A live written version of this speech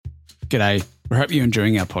G'day, we hope you're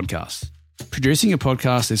enjoying our podcast. Producing a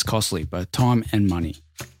podcast is costly, both time and money.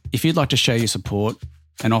 If you'd like to show your support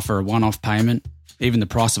and offer a one-off payment, even the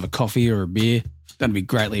price of a coffee or a beer, that'd be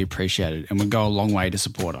greatly appreciated and would go a long way to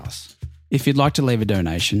support us. If you'd like to leave a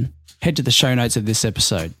donation, head to the show notes of this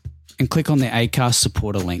episode and click on the Acast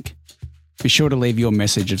supporter link. Be sure to leave your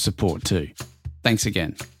message of support too. Thanks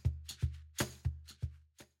again.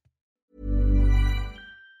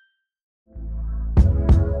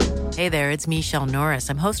 Hey there, it's Michelle Norris.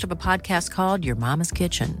 I'm host of a podcast called Your Mama's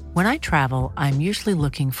Kitchen. When I travel, I'm usually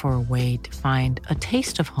looking for a way to find a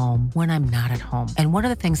taste of home when I'm not at home. And one of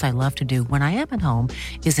the things I love to do when I am at home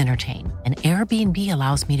is entertain. And Airbnb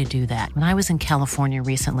allows me to do that. When I was in California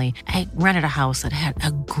recently, I rented a house that had a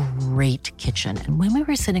great kitchen. And when we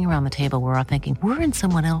were sitting around the table, we were all thinking, we're in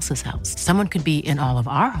someone else's house. Someone could be in all of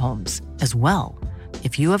our homes as well.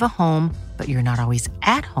 If you have a home, but you're not always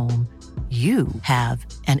at home, you have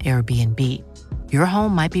an Airbnb. Your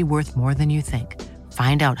home might be worth more than you think.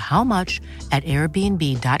 Find out how much at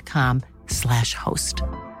airbnb.com/host.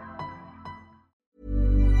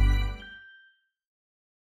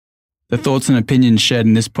 The thoughts and opinions shared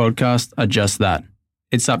in this podcast are just that.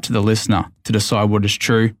 It's up to the listener to decide what is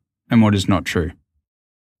true and what is not true.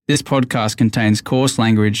 This podcast contains coarse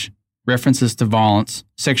language, references to violence,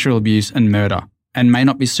 sexual abuse, and murder, and may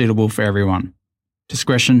not be suitable for everyone.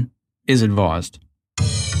 Discretion is advised.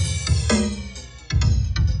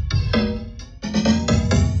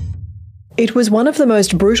 It was one of the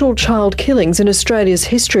most brutal child killings in Australia's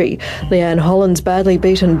history. Leanne Holland's badly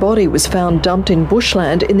beaten body was found dumped in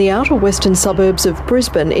bushland in the outer western suburbs of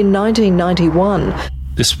Brisbane in 1991.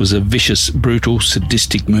 This was a vicious, brutal,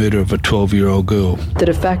 sadistic murder of a 12-year-old girl. The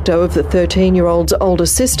de facto of the 13-year-old's older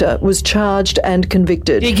sister was charged and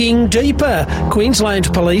convicted. Digging deeper,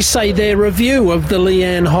 Queensland Police say their review of the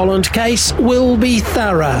Leanne Holland case will be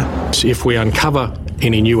thorough. If we uncover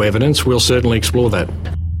any new evidence, we'll certainly explore that.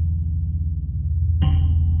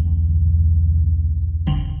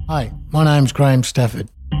 Hi, my name's Graham Stafford.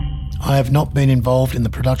 I have not been involved in the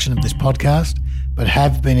production of this podcast, but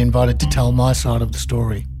have been invited to tell my side of the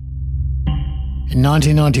story. In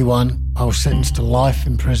 1991, I was sentenced to life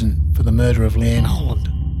in prison for the murder of Leanne Holland,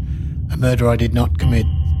 a murder I did not commit.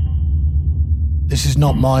 This is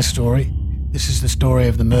not my story. This is the story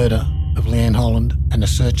of the murder of Leanne Holland and a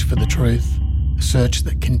search for the truth, a search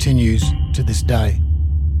that continues to this day.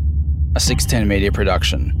 A 610 Media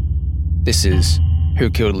production. This is Who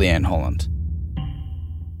Killed Leanne Holland?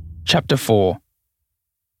 Chapter 4.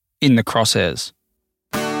 In the Crosshairs.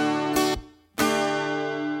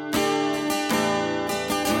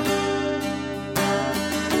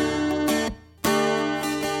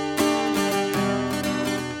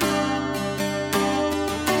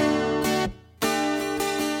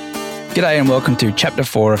 G'day and welcome to Chapter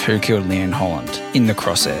 4 of Who Killed Leanne Holland, In the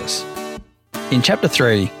Crosshairs. In Chapter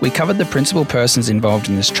 3, we covered the principal persons involved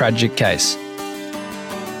in this tragic case.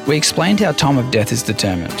 We explained how time of death is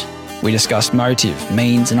determined. We discussed motive,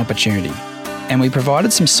 means and opportunity. And we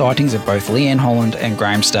provided some sightings of both Leanne Holland and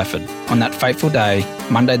Graham Stafford on that fateful day,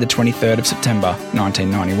 Monday the 23rd of September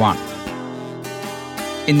 1991.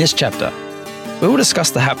 In this chapter, we will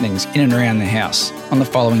discuss the happenings in and around the house on the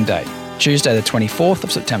following day, Tuesday the 24th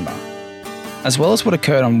of September, as well as what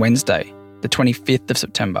occurred on Wednesday, the 25th of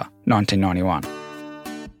September 1991.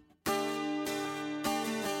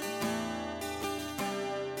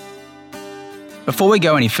 Before we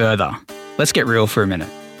go any further, let's get real for a minute.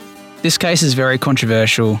 This case is very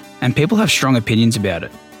controversial and people have strong opinions about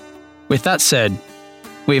it. With that said,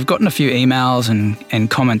 we've gotten a few emails and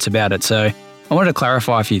comments about it, so I wanted to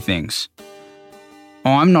clarify a few things.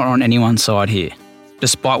 I'm not on anyone's side here,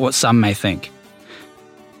 despite what some may think.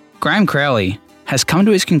 Graham Crowley has come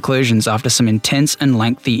to his conclusions after some intense and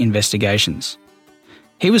lengthy investigations.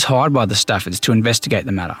 He was hired by the Staffords to investigate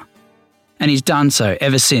the matter, and he's done so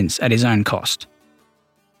ever since at his own cost.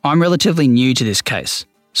 I'm relatively new to this case,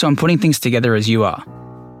 so I'm putting things together as you are.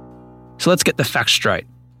 So let's get the facts straight.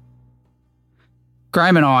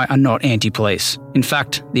 Graham and I are not anti-police. In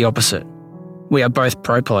fact, the opposite. We are both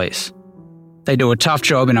pro-police. They do a tough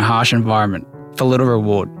job in a harsh environment, for little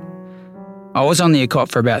reward. I was on the ACOP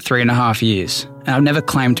for about 3.5 years, and I've never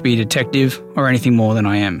claimed to be a detective or anything more than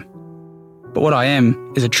I am. But what I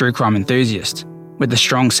am is a true crime enthusiast, with a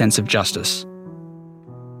strong sense of justice.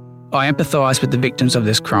 I empathise with the victims of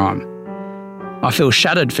this crime. I feel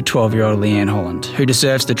shattered for 12-year-old Leanne Holland, who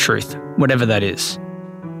deserves the truth, whatever that is.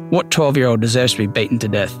 What 12-year-old deserves to be beaten to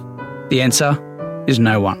death? The answer is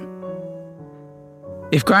no one.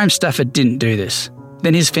 If Graham Stafford didn't do this,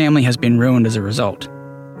 then his family has been ruined as a result,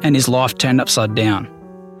 and his life turned upside down.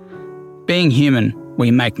 Being human,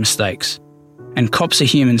 we make mistakes. And cops are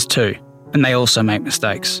humans too, and they also make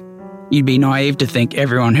mistakes. You'd be naive to think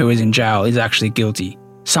everyone who is in jail is actually guilty.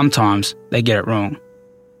 Sometimes they get it wrong.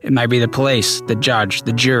 It may be the police, the judge,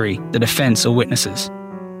 the jury, the defence or witnesses.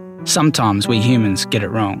 Sometimes we humans get it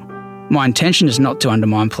wrong. My intention is not to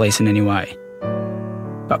undermine police in any way.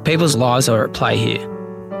 But people's lives are at play here,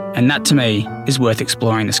 and that to me is worth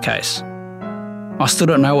exploring this case. I still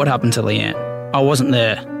don't know what happened to Leanne. I wasn't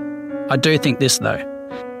there. I do think this though.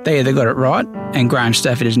 They either got it right and Graham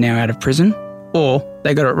Stafford is now out of prison, or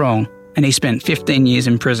they got it wrong and he spent 15 years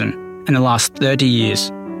in prison and the last 30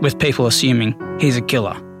 years with people assuming he's a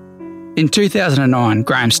killer. In 2009,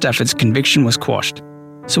 Graham Stafford's conviction was quashed.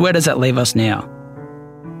 So where does that leave us now?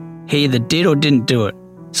 He either did or didn't do it,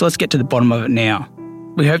 so let's get to the bottom of it now.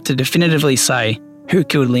 We hope to definitively say who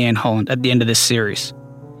killed Leanne Holland at the end of this series.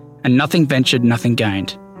 And nothing ventured, nothing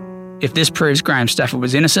gained. If this proves Graham Stafford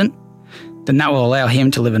was innocent, then that will allow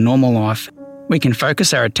him to live a normal life. We can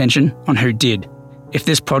focus our attention on who did. If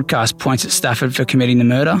this podcast points at Stafford for committing the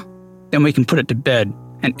murder, then we can put it to bed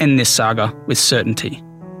and end this saga with certainty.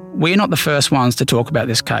 We are not the first ones to talk about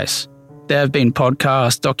this case. There have been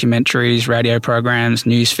podcasts, documentaries, radio programs,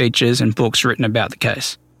 news features and books written about the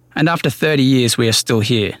case. And after 30 years we are still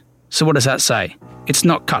here. So what does that say? It's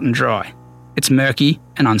not cut and dry. It's murky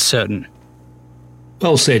and uncertain.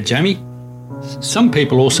 Well said, Jamie. Some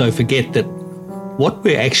people also forget that what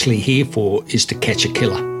we're actually here for is to catch a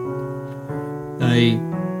killer. They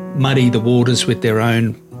muddy the waters with their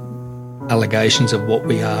own allegations of what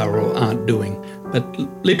we are or aren't doing. But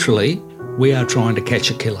literally, we are trying to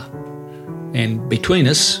catch a killer. And between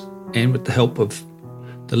us, and with the help of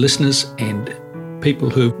the listeners and people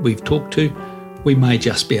who we've talked to, we may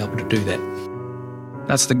just be able to do that.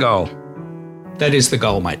 That's the goal. That is the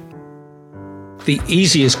goal, mate. The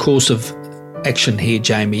easiest course of action here,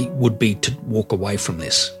 Jamie, would be to walk away from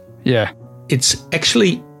this. Yeah. It's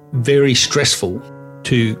actually very stressful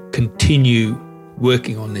to continue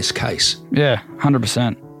working on this case. Yeah,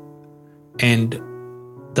 100%. And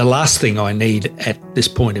the last thing I need at this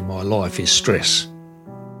point in my life is stress.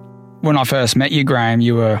 When I first met you, Graham,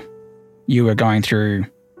 you were going through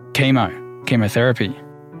chemotherapy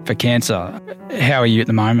for cancer. How are you at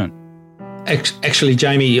the moment? Actually,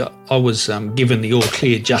 Jamie, I was given the all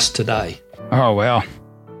clear just today. Oh, wow.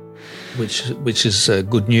 Which is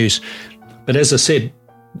good news. But as I said,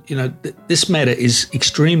 this matter is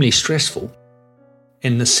extremely stressful.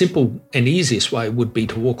 And the simple and easiest way would be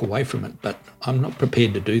to walk away from it, but I'm not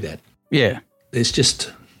prepared to do that. Yeah. There's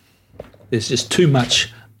just too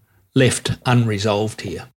much left unresolved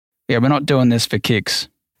here. Yeah, we're not doing this for kicks.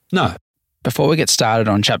 No. Before we get started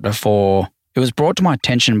on Chapter 4, it was brought to my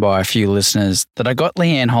attention by a few listeners that I got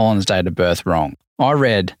Leanne Holland's date of birth wrong. I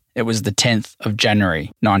read it was the 10th of January,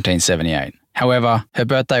 1978. However, her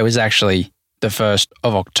birthday was actually the 1st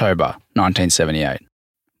of October, 1978.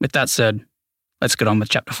 With that said, let's get on with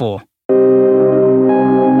Chapter 4.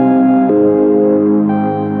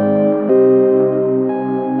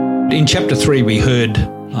 In Chapter 3, we heard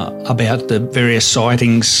about the various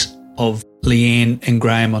sightings of Leanne and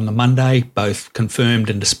Graham on the Monday, both confirmed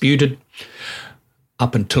and disputed,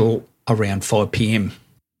 up until around 5 p.m.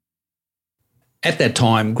 At that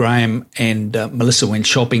time, Graham and Melissa went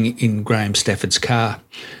shopping in Graham Stafford's car.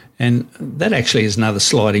 And that actually is another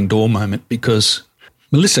sliding door moment, because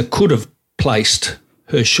Melissa could have placed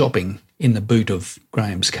her shopping in the boot of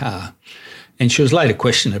Graham's car. And she was later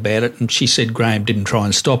questioned about it, and she said Graham didn't try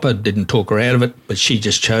and stop her, didn't talk her out of it, but she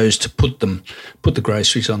just chose to put the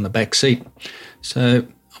groceries on the back seat. So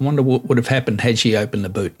I wonder what would have happened had she opened the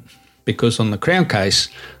boot, because on the Crown case,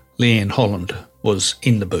 Leanne Holland was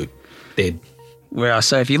in the boot, dead. Well,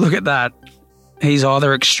 so if you look at that, he's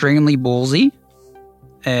either extremely ballsy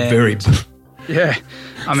and very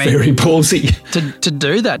ballsy to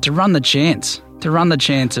do that, to run the chance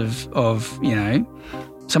of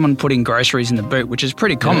someone putting groceries in the boot, which is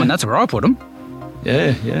pretty common. Yeah. That's where I put them.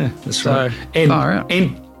 Yeah, that's right.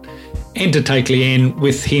 And to take Leanne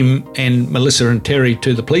with him and Melissa and Terry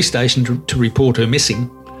to the police station to report her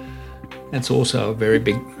missing. That's also a very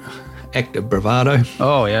big act of bravado.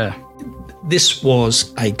 Oh, yeah. This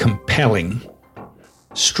was a compelling,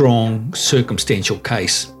 strong, circumstantial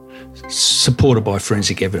case supported by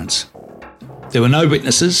forensic evidence. There were no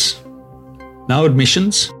witnesses, no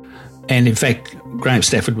admissions, and in fact, Graham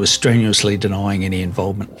Stafford was strenuously denying any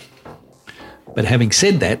involvement. But having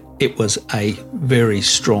said that, it was a very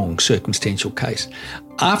strong circumstantial case.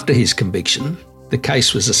 After his conviction, the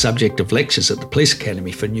case was the subject of lectures at the police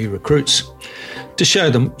academy for new recruits to show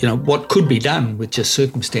them, what could be done with just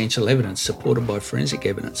circumstantial evidence supported by forensic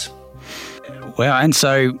evidence. Wow, and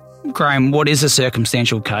so Graham, what is a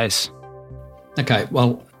circumstantial case? Okay,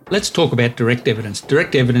 well, let's talk about direct evidence.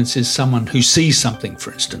 Direct evidence is someone who sees something,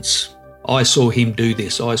 for instance. I saw him do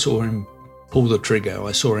this. I saw him pull the trigger.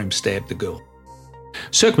 I saw him stab the girl.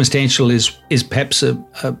 Circumstantial is perhaps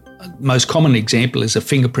a most common example is a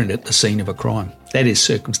fingerprint at the scene of a crime. That is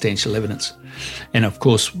circumstantial evidence. And of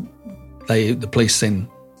course, the police then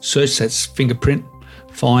search that fingerprint,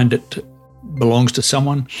 find it belongs to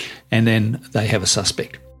someone, and then they have a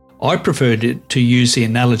suspect. I preferred to use the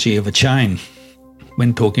analogy of a chain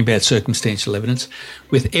when talking about circumstantial evidence,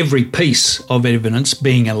 with every piece of evidence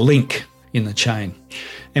being a link in the chain.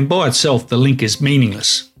 And by itself, the link is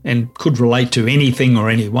meaningless and could relate to anything or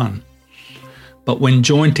anyone. But when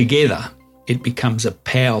joined together, it becomes a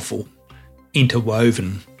powerful,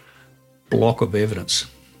 interwoven block of evidence.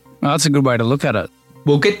 Well, that's a good way to look at it.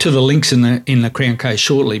 We'll get to the links in the Crown case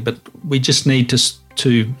shortly, but we just need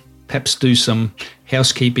to perhaps do some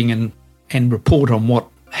housekeeping and report on what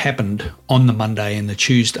happened on the Monday and the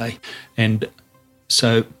Tuesday. And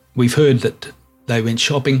so we've heard that they went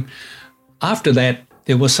shopping. After that,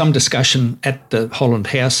 there was some discussion at the Holland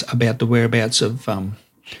house about the whereabouts of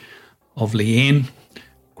Leanne.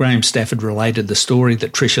 Graham Stafford related the story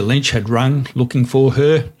that Tricia Lynch had rung looking for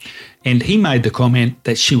her, and he made the comment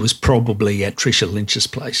that she was probably at Tricia Lynch's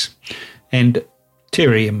place. And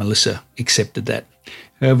Terry and Melissa accepted that.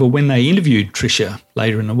 However, when they interviewed Tricia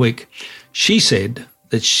later in the week, she said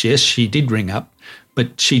that yes, she did ring up,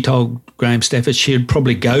 but she told Graham Stafford she'd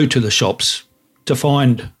probably go to the shops to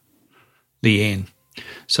find Leanne.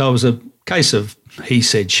 So it was a case of he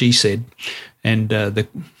said, she said, and the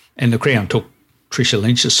Crown took Tricia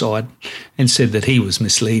Lynch's side and said that he was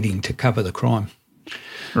misleading to cover the crime.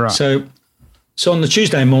 Right. So on the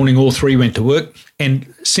Tuesday morning, all three went to work,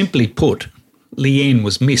 and simply put, Leanne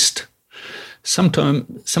was missed.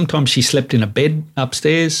 Sometimes she slept in a bed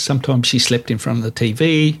upstairs, sometimes she slept in front of the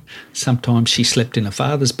TV, sometimes she slept in her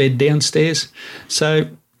father's bed downstairs. So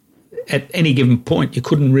at any given point, you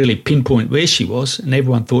couldn't really pinpoint where she was, and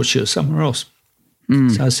everyone thought she was somewhere else.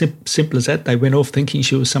 So simple as that, they went off thinking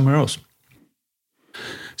she was somewhere else.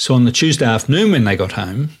 So on the Tuesday afternoon when they got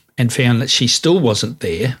home and found that she still wasn't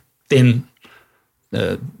there, then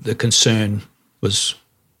the concern was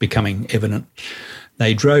becoming evident.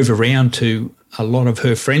 They drove around to a lot of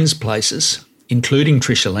her friends' places, including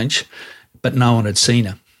Tricia Lynch, but no one had seen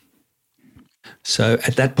her. So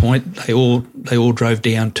at that point, they all drove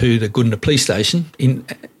down to the Goodna police station in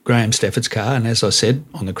Graham Stafford's car, and as I said,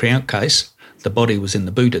 on the Crown case, the body was in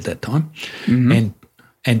the boot at that time,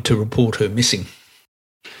 and to report her missing.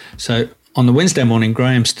 So on the Wednesday morning,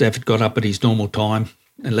 Graham Stafford got up at his normal time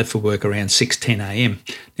and left for work around 6:10 a.m.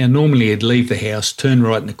 Now, normally he'd leave the house, turn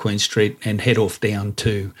right into Queen Street and head off down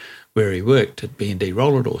to where he worked at B&D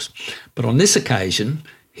Roller Doors. But on this occasion,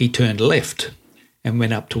 he turned left and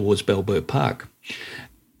went up towards Bellbird Park.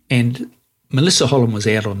 And Melissa Holland was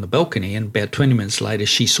out on the balcony, and about 20 minutes later,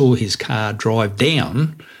 she saw his car drive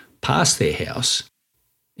down past their house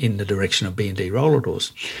in the direction of B&D Roller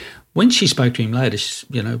Doors. When she spoke to him later,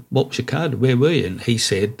 what was your car? Where were you? And he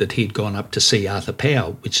said that he'd gone up to see Arthur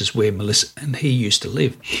Powell, which is where Melissa and he used to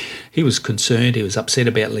live. He was concerned. He was upset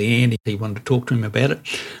about Leanne. He wanted to talk to him about it.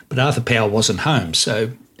 But Arthur Powell wasn't home,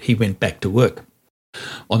 so he went back to work.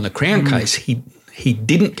 On the Crown case, he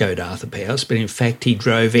didn't go to Arthur Powell's, but in fact he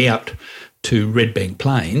drove out to Redbank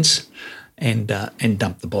Plains and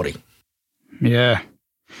dumped the body. Yeah.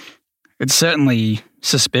 It's certainly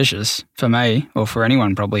suspicious for me, or for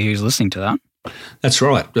anyone probably who's listening to that. That's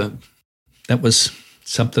right. That was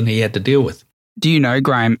something he had to deal with. Do you know,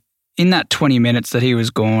 Graham, in that 20 minutes that he was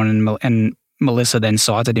gone and Melissa then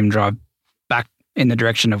sighted him drive back in the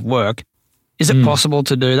direction of work, is it possible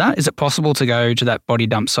to do that? Is it possible to go to that body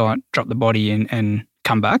dump site, drop the body in and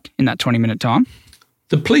come back in that 20-minute time?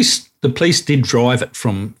 The police did drive it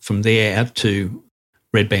from there out to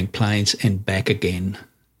Redbank Plains and back again,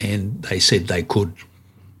 and they said they could.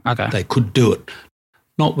 Okay. They could do it.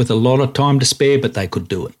 Not with a lot of time to spare, but they could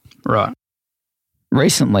do it. Right.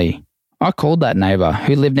 Recently, I called that neighbour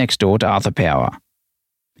who lived next door to Arthur Power.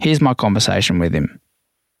 Here's my conversation with him.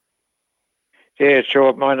 Yeah,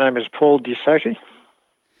 sure. My name is Paul DeSoti.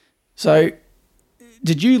 So,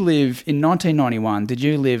 did you live, in 1991, did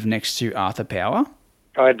you live next to Arthur Power?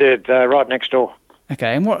 I did, right next door.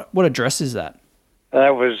 Okay, and what address is that?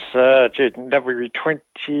 That was, that would be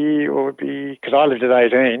 20, or would be, because I lived at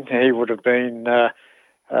 18, he would have been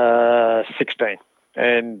 16.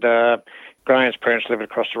 And Graham's parents lived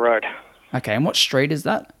across the road. Okay, and what street is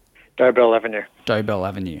that? Dobell Avenue. Dobell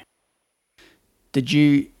Avenue. Did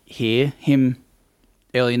you hear him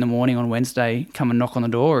early in the morning on Wednesday come and knock on the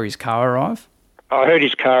door, or his car arrive? I heard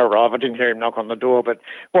his car arrive. I didn't hear him knock on the door, but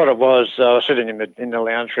what it was, I was sitting in the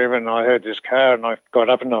lounge room and I heard this car and I got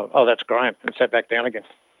up and that's Graham, and sat back down again.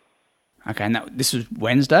 Okay, and this was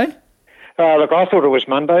Wednesday? Look, I thought it was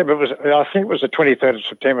Monday, but I think it was the 23rd of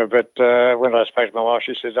September. But when I spoke to my wife,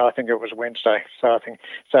 she said, I think it was Wednesday. So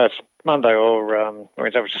it's Monday or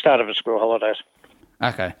Wednesday. It was the start of the school holidays.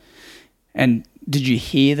 Okay. And did you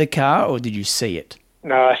hear the car or did you see it?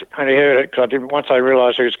 No, I only heard it because once I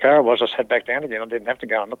realised whose car it was, I sat back down again. I didn't have to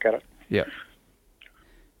go and look at it. Yeah.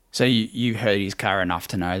 So you heard his car enough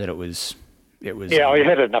to know that it was. Yeah, I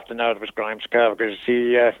heard it enough to know it was Graham's car because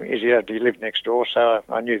he lived next door, so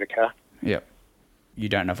I knew the car. Yeah. You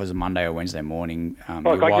don't know if it was a Monday or Wednesday morning.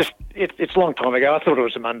 It's a long time ago. I thought it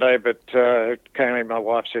was a Monday, but my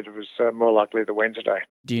wife said it was more likely the Wednesday.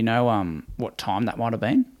 Do you know what time that might have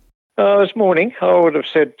been? This morning. I would have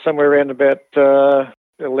said somewhere around about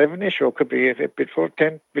 11ish, or it could be a bit before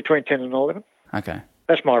 10, between 10 and 11. Okay.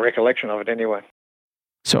 That's my recollection of it anyway.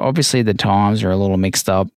 So obviously the times are a little mixed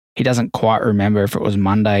up. He doesn't quite remember if it was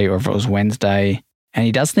Monday or if it was Wednesday, and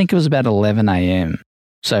he does think it was about 11 a.m.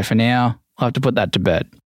 So for now, I'll have to put that to bed.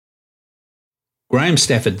 Graham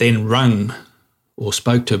Stafford then rung or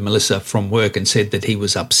spoke to Melissa from work and said that he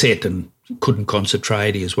was upset and couldn't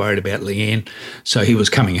concentrate. He was worried about Leanne, so he was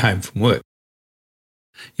coming home from work.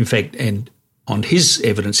 In fact, and on his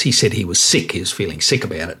evidence, he said he was sick. He was feeling sick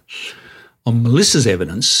about it. On Melissa's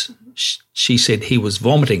evidence, she said he was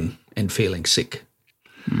vomiting and feeling sick.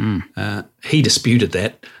 He disputed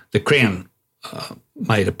that. The Crown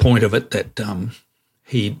made a point of it that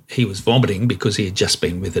he was vomiting because he had just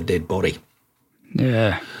been with a dead body.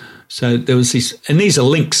 Yeah. So there was this, and these are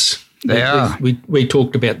links. They are. We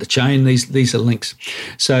talked about the chain. These are links.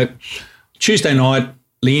 So Tuesday night,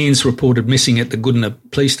 Leanne's reported missing at the Goodna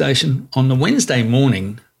police station. On the Wednesday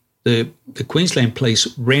morning, the Queensland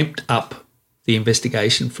Police ramped up the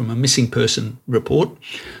investigation from a missing person report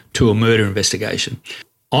to a murder investigation.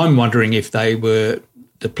 I'm wondering if the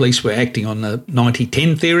police were acting on the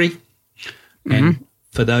 90-10 theory. And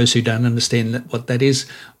for those who don't understand what that is,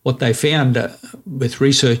 what they found with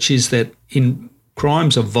research is that in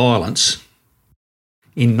crimes of violence,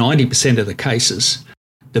 in 90% of the cases,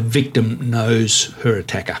 the victim knows her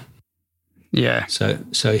attacker. Yeah. So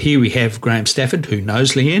here we have Graham Stafford, who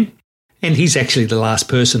knows Leanne, and he's actually the last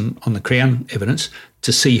person on the Crown evidence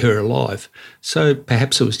to see her alive. So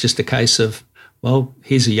perhaps it was just a case of, well,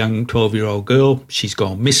 here's a young 12-year-old girl. She's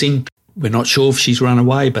gone missing. We're not sure if she's run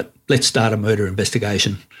away, but let's start a murder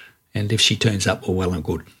investigation. And if she turns up, well and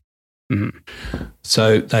good. Mm-hmm.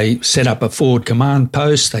 So they set up a forward command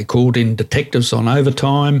post. They called in detectives on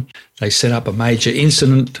overtime. They set up a major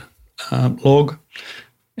incident log.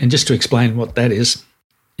 And just to explain what that is,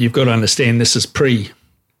 you've got to understand this is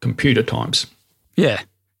pre-computer times. Yeah.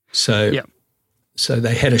 So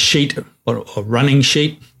they had a sheet, or a running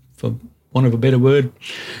sheet, for want of a better word,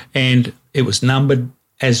 and it was numbered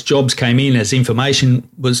as jobs came in, as information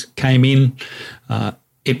came in.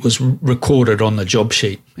 It was recorded on the job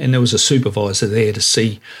sheet, and there was a supervisor there to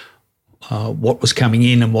see what was coming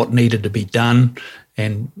in and what needed to be done.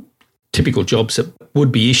 And typical jobs that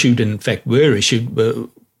would be issued, and in fact were issued,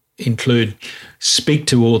 include speak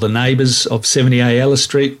to all the neighbours of 70A Ellis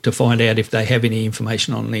Street to find out if they have any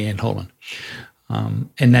information on Leanne Holland.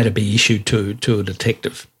 And that'd be issued to a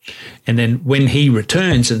detective. And then when he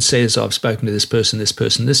returns and says, I've spoken to this person, this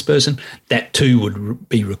person, this person, that too would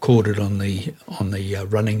be recorded on the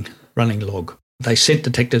running log. They sent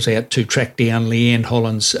detectives out to track down Leanne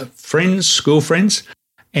Holland's friends, school friends,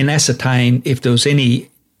 and ascertain if there was any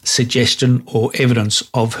suggestion or evidence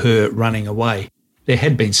of her running away. There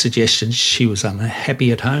had been suggestions she was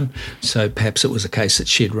unhappy at home, so perhaps it was a case that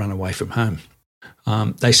she had run away from home.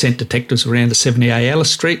 They sent detectives around to 70A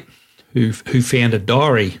Ellis Street who found a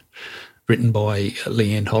diary written by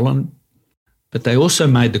Leanne Holland, but they also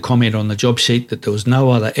made the comment on the job sheet that there was no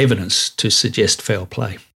other evidence to suggest foul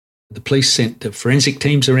play. The police sent the forensic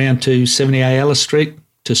teams around to 70A Ellis Street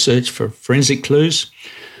to search for forensic clues.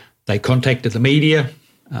 They contacted the media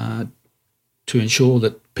to ensure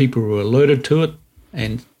that people were alerted to it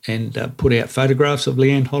and put out photographs of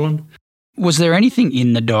Leanne Holland. Was there anything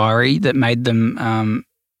in the diary that made them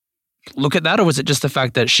look at that, or was it just the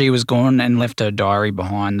fact that she was gone and left her diary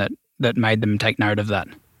behind that made them take note of that?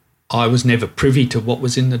 I was never privy to what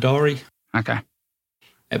was in the diary. Okay.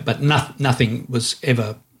 But nothing was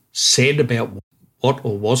ever said about what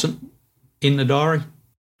or wasn't in the diary.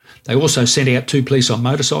 They also sent out 2 police on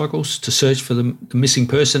motorcycles to search for the missing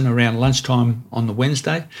person around lunchtime on the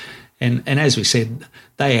Wednesday. And as we said,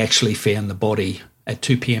 they actually found the body at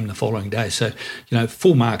 2 p.m. the following day. So,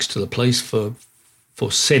 full marks to the police for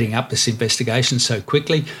for setting up this investigation so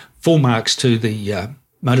quickly. Full marks to the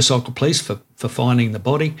motorcycle police for finding the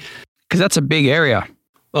body. Because that's a big area.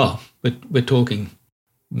 Oh, we're talking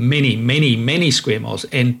many square miles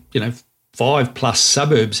and, 5+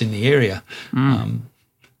 suburbs in the area.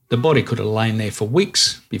 The body could have lain there for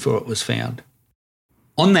weeks before it was found.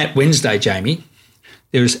 On that Wednesday, Jamie,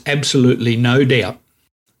 there is absolutely no doubt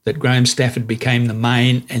that Graham Stafford became the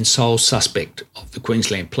main and sole suspect of the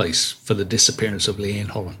Queensland Police for the disappearance of Leanne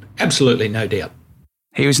Holland. Absolutely no doubt.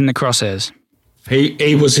 He was in the crosshairs.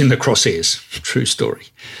 He was in the crosshairs. True story.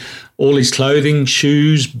 All his clothing,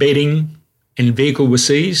 shoes, bedding and vehicle were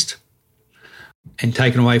seized and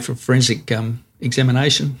taken away for forensic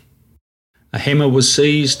examination. A hammer was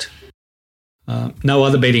seized. No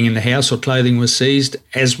other bedding in the house or clothing was seized,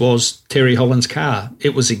 as was Terry Holland's car.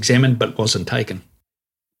 It was examined but wasn't taken.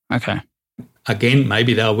 Okay. Again,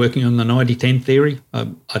 maybe they were working on the 90-10 theory.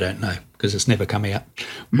 I don't know, because it's never come out.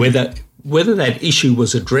 Whether that issue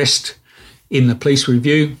was addressed in the police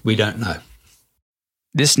review, we don't know.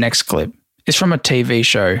 This next clip is from a TV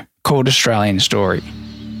show called Australian Story.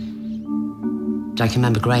 I can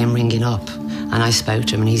remember Graham ringing up and I spoke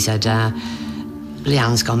to him and he said,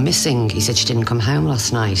 Leanne's gone missing. He said she didn't come home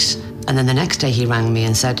last night. And then the next day he rang me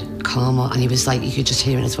and said, Carmel, and he was like, you could just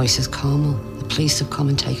hear in his voice, he says, Carmel, the police have come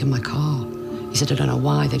and taken my car. He said, I don't know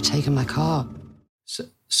why, they've taken my car.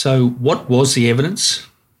 So what was the evidence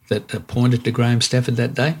that pointed to Graham Stafford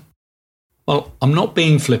that day? Well, I'm not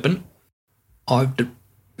being flippant. I've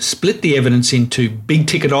split the evidence into big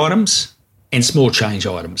ticket items and small change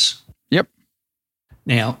items. Yep.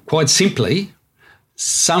 Now, quite simply,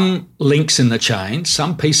 some links in the chain,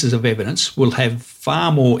 some pieces of evidence will have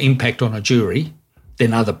far more impact on a jury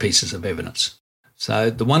than other pieces of evidence. So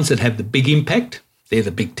the ones that have the big impact, they're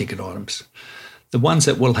the big ticket items. The ones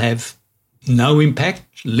that will have no impact,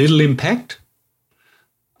 little impact,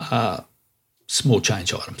 are small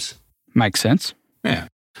change items. Makes sense. Yeah.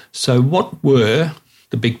 So what were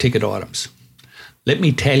the big ticket items? Let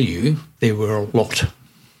me tell you, there were a lot.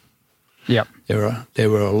 Yep. There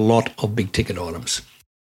were a lot of big ticket items.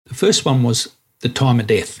 The first one was the time of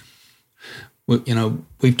death.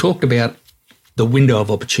 We've talked about the window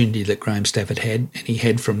of opportunity that Graham Stafford had, and he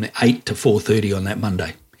had from 8 to 4:30 on that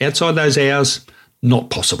Monday. Outside those hours, not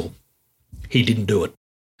possible. He didn't do it.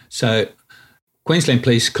 So Queensland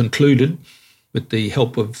Police concluded, with the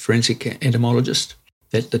help of forensic entomologist,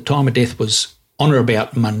 that the time of death was on or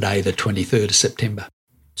about Monday, the 23rd of September.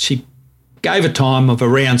 She gave a time of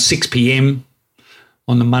around 6 p.m.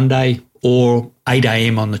 on the Monday or 8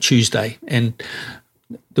 a.m. on the Tuesday. And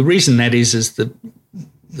the reason that is that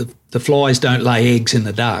the flies don't lay eggs in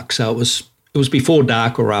the dark. So it was before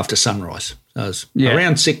dark or after sunrise. So it was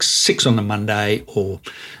around 6 on the Monday or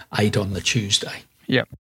 8 on the Tuesday. Yep.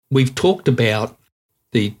 We've talked about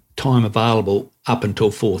the time available up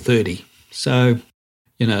until 4:30. So,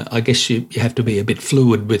 I guess you have to be a bit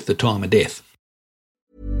fluid with the time of death.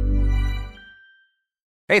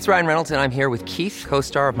 Hey, it's Ryan Reynolds, and I'm here with Keith,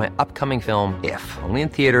 co-star of my upcoming film, If, only in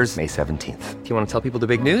theaters May 17th. Do you want to tell people the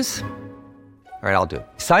big news? All right, I'll do it.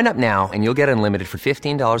 Sign up now and you'll get unlimited for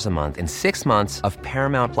 $15 a month and 6 months of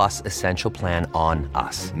Paramount Plus Essential Plan on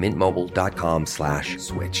us.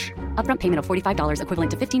 MintMobile.com/switch. Upfront payment of $45 equivalent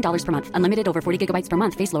to $15 per month. Unlimited over 40 gigabytes per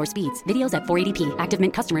month. Face lower speeds. Videos at 480p. Active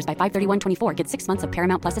Mint customers by 531.24 get 6 months of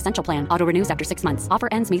Paramount Plus Essential Plan. Auto renews after 6 months. Offer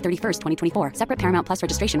ends May 31st, 2024. Separate Paramount Plus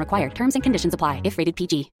registration required. Terms and conditions apply if rated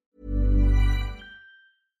PG.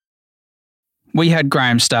 We had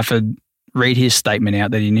Graham Stafford read his statement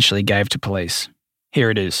out that he initially gave to police. Here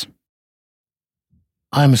it is.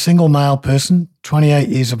 I am a single male person, 28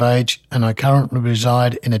 years of age, and I currently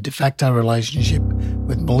reside in a de facto relationship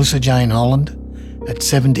with Melissa Jane Holland at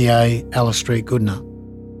 70A Alice Street, Goodna.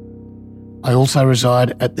 I also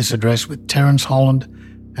reside at this address with Terence Holland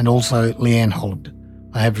and also Leanne Holland.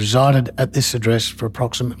 I have resided at this address for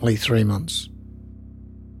approximately 3 months.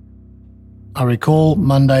 I recall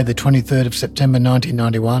Monday the 23rd of September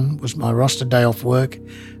 1991 was my roster day off work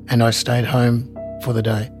and I stayed home for the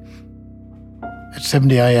day at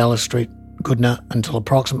 70A Alice Street, Goodna, until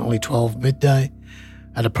approximately 12 midday.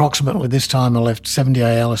 At approximately this time I left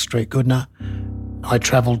 70A Alice Street, Goodna. I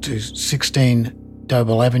travelled to 16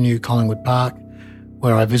 Doble Avenue, Collingwood Park,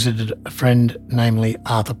 where I visited a friend, namely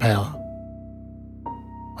Arthur Power.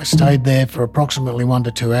 I stayed there for approximately 1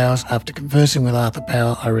 to 2 hours. After conversing with Arthur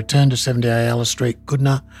Power, I returned to 70A Alice Street,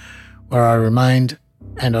 Goodna, where I remained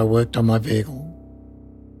and I worked on my vehicle.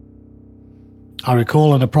 I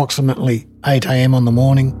recall at approximately 8 a.m. on the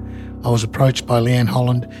morning, I was approached by Leanne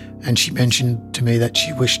Holland and she mentioned to me that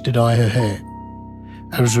she wished to dye her hair.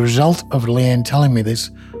 As a result of Leanne telling me this,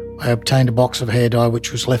 I obtained a box of hair dye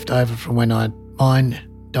which was left over from when mine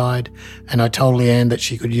died, and I told Leanne that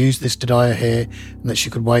she could use this to dye her hair and that she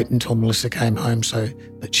could wait until Melissa came home so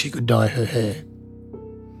that she could dye her hair.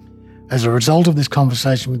 As a result of this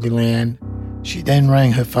conversation with Leanne, she then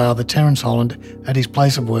rang her father, Terence Holland, at his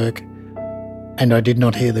place of work, and I did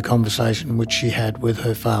not hear the conversation which she had with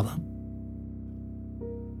her father.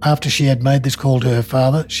 After she had made this call to her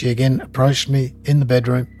father, she again approached me in the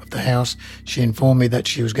bedroom of the house. She informed me that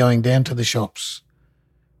she was going down to the shops.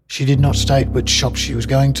 She did not state which shops she was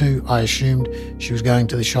going to. I assumed she was going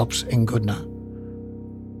to the shops in Goodna.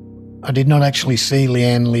 I did not actually see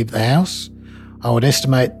Leanne leave the house. I would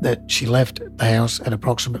estimate that she left the house at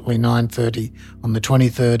approximately 9:30 on the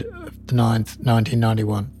 23rd of the 9th,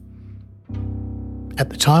 1991. At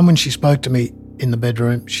the time when she spoke to me in the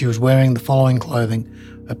bedroom, she was wearing the following clothing: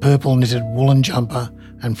 a purple knitted woolen jumper,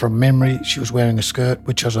 and from memory she was wearing a skirt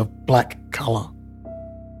which was of black colour.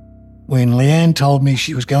 When Leanne told me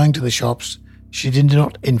she was going to the shops, she did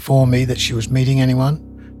not inform me that she was meeting anyone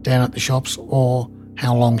down at the shops or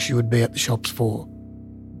how long she would be at the shops for.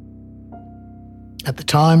 At the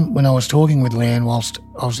time when I was talking with Leanne whilst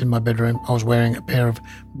I was in my bedroom, I was wearing a pair of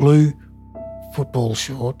blue football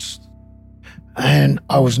shorts and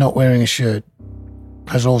I was not wearing a shirt.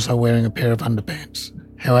 I was also wearing a pair of underpants.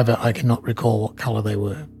 However, I cannot recall what colour they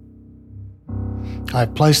were. I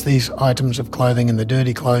have placed these items of clothing in the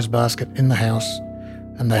dirty clothes basket in the house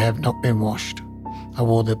and they have not been washed. I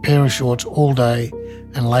wore the pair of shorts all day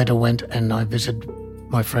and later went and I visited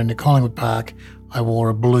my friend at Collingwood Park. I wore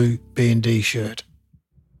a blue B&D shirt.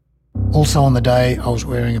 Also on the day, I was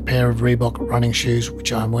wearing a pair of Reebok running shoes,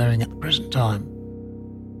 which I am wearing at the present time.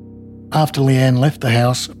 After Leanne left the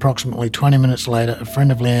house, approximately 20 minutes later, a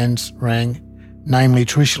friend of Leanne's rang, namely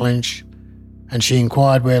Trish Lynch, and she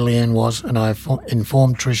inquired where Leanne was, and I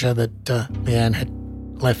informed Trisha that Leanne had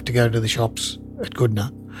left to go to the shops at Goodna.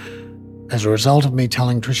 As a result of me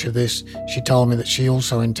telling Trisha this, she told me that she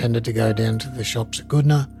also intended to go down to the shops at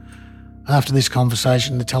Goodna. After this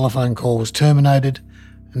conversation, the telephone call was terminated,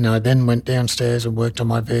 and I then went downstairs and worked on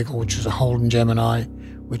my vehicle, which was a Holden Gemini,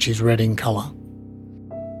 which is red in colour.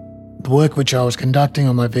 The work which I was conducting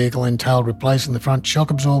on my vehicle entailed replacing the front shock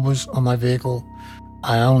absorbers on my vehicle.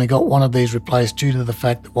 I only got one of these replaced due to the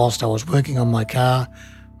fact that whilst I was working on my car,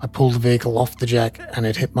 I pulled the vehicle off the jack and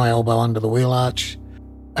it hit my elbow under the wheel arch.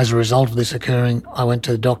 As a result of this occurring, I went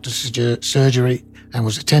to the doctor's surgery and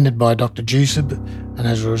was attended by Dr. Jusub, and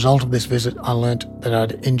as a result of this visit, I learnt that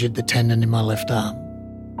I'd injured the tendon in my left arm.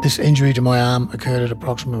 This injury to my arm occurred at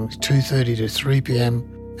approximately 2:30 to 3 p.m,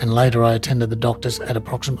 and later I attended the doctors at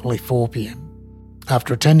approximately 4 p.m.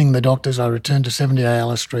 After attending the doctors, I returned to 70A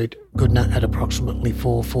Alice Street, Goodna, at approximately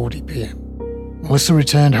 4:40 p.m. Melissa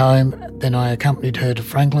returned home, then I accompanied her to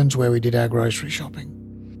Franklin's where we did our grocery shopping.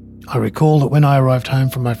 I recall that when I arrived home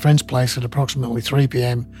from my friend's place at approximately 3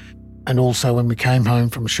 p.m, and also when we came home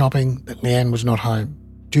from shopping, that Leanne was not home.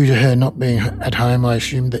 Due to her not being at home, I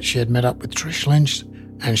assumed that she had met up with Trish Lynch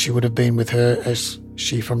and she would have been with her as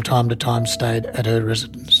she from time to time stayed at her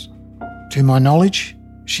residence. To my knowledge,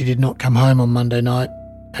 she did not come home on Monday night,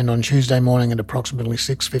 and on Tuesday morning at approximately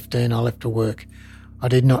 6:15 I left for work. I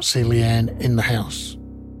did not see Leanne in the house.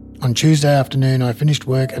 On Tuesday afternoon I finished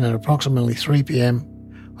work and at approximately 3 p.m,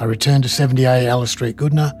 I returned to 70A Alice Street,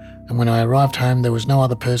 Goodna, and when I arrived home there was no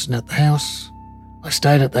other person at the house. I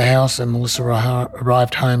stayed at the house and Melissa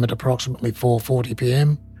arrived home at approximately 4:40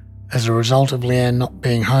 p.m. As a result of Leanne not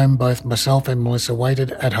being home, both myself and Melissa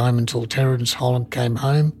waited at home until Terence Holland came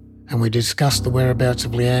home and we discussed the whereabouts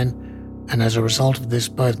of Leanne, and as a result of this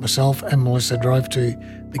both myself and Melissa drove to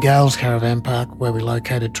the Gales Caravan Park where we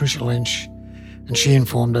located Trisha Lynch, and she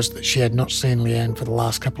informed us that she had not seen Leanne for the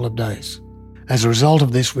last couple of days. As a result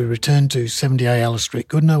of this, we returned to 70A Alice Street,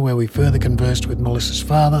 Goodna, where we further conversed with Melissa's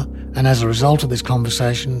father, and as a result of this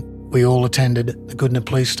conversation, we all attended the Goodna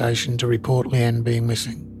Police Station to report Leanne being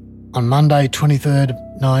missing. On Monday, 23rd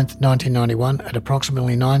of 9th, 1991, at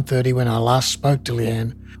approximately 9:30 when I last spoke to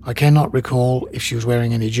Leanne, I cannot recall if she was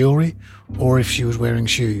wearing any jewellery or if she was wearing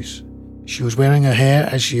shoes. She was wearing her hair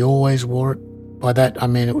as she always wore it. By that I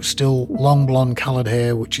mean it was still long blonde coloured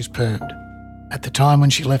hair which is permed. At the time when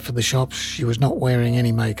she left for the shops, she was not wearing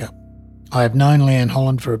any makeup. I have known Leanne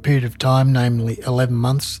Holland for a period of time, namely 11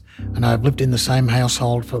 months, and I have lived in the same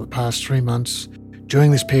household for the past 3 months.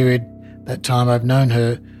 During this period, that time I've known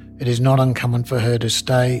her, it is not uncommon for her to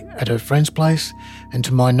stay at her friend's place, and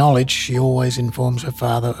to my knowledge, she always informs her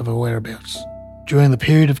father of her whereabouts. During the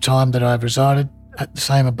period of time that I have resided at the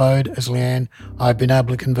same abode as Leanne, I have been able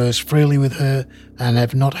to converse freely with her and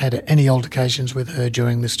have not had any altercations with her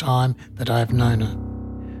during this time that I have known her.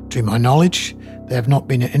 To my knowledge, there have not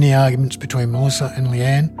been any arguments between Melissa and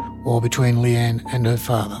Leanne or between Leanne and her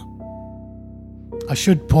father. I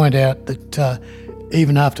should point out that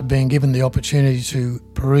even after being given the opportunity to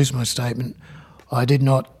peruse my statement, I did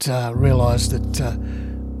not realise that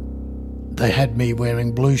they had me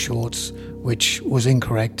wearing blue shorts, which was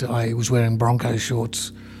incorrect. I was wearing Bronco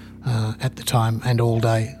shorts at the time and all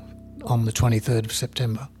day on the 23rd of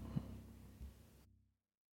September.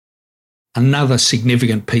 Another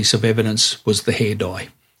significant piece of evidence was the hair dye.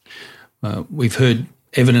 We've heard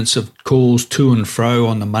evidence of calls to and fro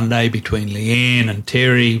on the Monday between Leanne and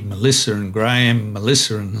Terry, Melissa and Graham,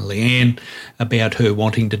 Melissa and Leanne, about her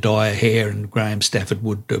wanting to dye her hair, and Graham Stafford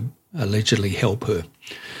would allegedly help her.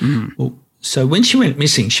 Well, so when she went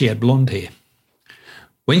missing, she had blonde hair.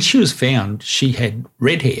 When she was found, she had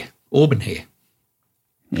red hair, auburn hair.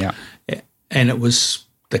 Yeah. And it was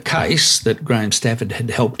the case that Graham Stafford had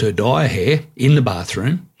helped her dye her hair in the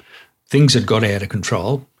bathroom. Things had got out of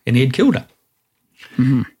control and he had killed her.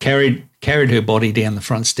 Mm-hmm. Carried her body down the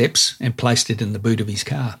front steps and placed it in the boot of his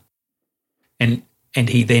car. And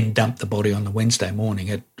he then dumped the body on the Wednesday morning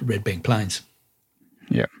at Red Bank Plains.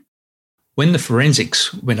 Yeah. When the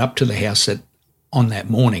forensics went up to the house on that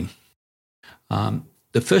morning,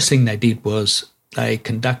 the first thing they did was they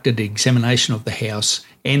conducted an examination of the house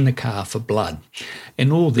and the car for blood.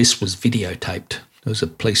 And all this was videotaped. There was a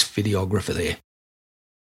police videographer there.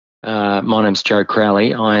 My name's Joe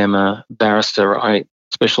Crowley. I am a barrister. I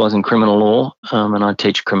specialise in criminal law and I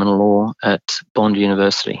teach criminal law at Bond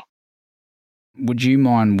University. Would you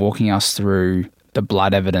mind walking us through the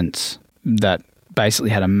blood evidence that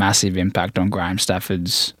basically had a massive impact on Graham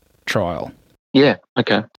Stafford's trial? Yeah,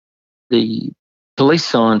 okay. The police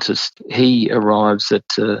scientist, he arrives at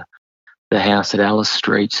the house at Alice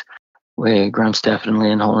Street where Graham Stafford and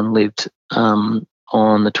Leanne Holland lived on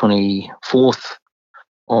the 25th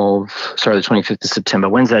of September,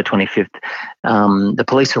 Wednesday 25th. The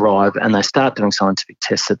police arrive and they start doing scientific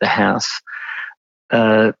tests at the house.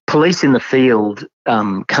 Police in the field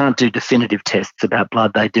can't do definitive tests about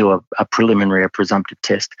blood. They do a preliminary, a presumptive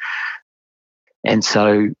test. And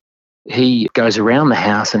so he goes around the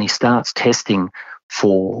house and he starts testing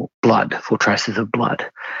for blood, for traces of blood.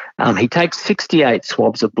 He takes 68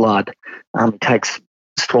 swabs of blood. He takes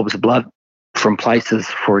swabs of blood from places,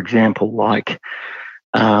 for example, like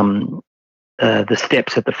the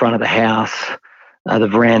steps at the front of the house, the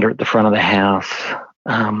veranda at the front of the house,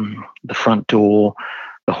 the front door,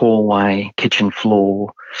 the hallway, kitchen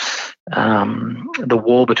floor, the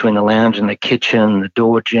wall between the lounge and the kitchen, the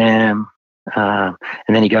door jamb, and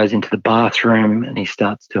then he goes into the bathroom and he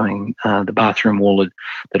starts doing the bathroom wall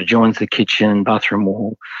that adjoins the kitchen, bathroom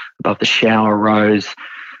wall above the shower rose,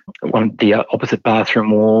 the opposite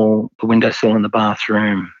bathroom wall, the windowsill in the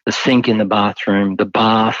bathroom, the sink in the bathroom, the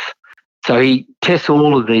bath. So he tests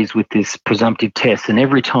all of these with this presumptive test, and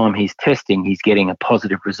every time he's testing, he's getting a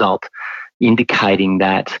positive result, indicating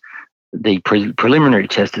that the preliminary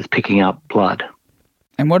test is picking up blood.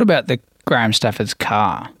 And what about the Graham Stafford's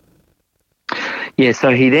car? Yeah, so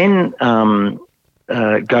he then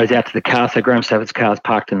goes out to the car. So Graham Stafford's car is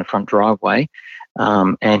parked in the front driveway,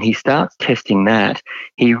 and he starts testing that.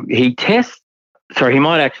 He tests. Sorry, he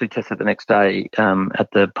might actually test it the next day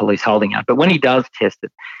at the police holding out. But when he does test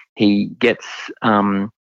it, he gets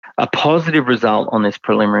a positive result on this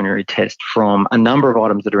preliminary test from a number of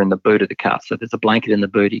items that are in the boot of the car. So there's a blanket in the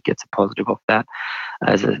boot, he gets a positive off that.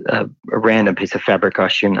 As a random piece of fabric, I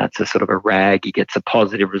assume that's a sort of a rag, he gets a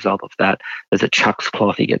positive result of that. There's a Chuck's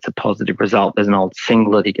cloth, he gets a positive result. There's an old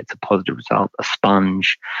singlet, he gets a positive result, a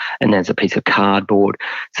sponge, and there's a piece of cardboard.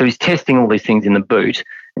 So he's testing all these things in the boot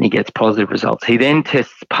and he gets positive results. He then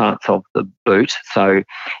tests parts of the boot. So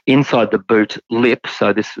inside the boot lip,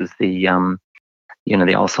 so this was the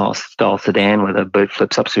the old style sedan where the boot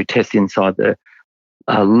flips up. So he tests inside the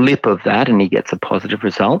lip of that and he gets a positive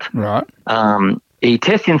result. Right. He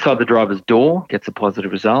tests inside the driver's door, gets a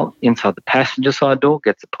positive result. Inside the passenger side door,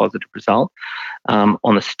 gets a positive result.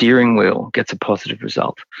 On the steering wheel, gets a positive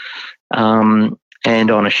result.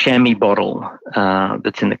 And on a chamois bottle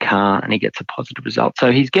that's in the car, and he gets a positive result.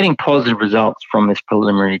 So he's getting positive results from this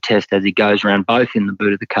preliminary test as he goes around, both in the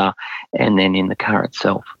boot of the car and then in the car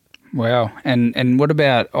itself. Wow. And what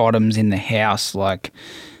about items in the house, like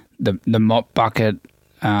the mop bucket?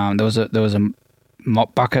 There was a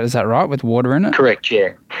mop bucket, is that right, with water in it? Correct,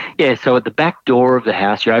 yeah. Yeah, so at the back door of the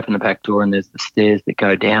house, you open the back door and there's the stairs that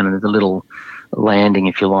go down and there's a little landing,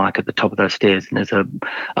 if you like, at the top of those stairs, and there's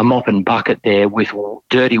a mop and bucket there with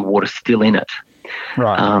dirty water still in it.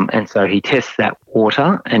 Right. And so he tests that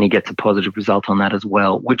water and he gets a positive result on that as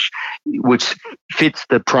well, which fits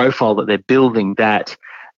the profile that they're building, that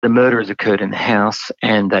the murder has occurred in the house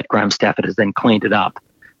and that Graham Stafford has then cleaned it up,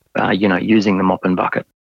 using the mop and bucket.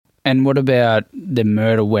 And what about the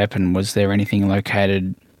murder weapon? Was there anything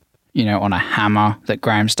located, on a hammer that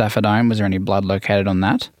Graham Stafford owned? Was there any blood located on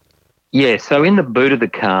that? Yeah, so in the boot of the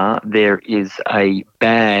car, there is a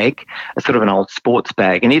bag, a sort of an old sports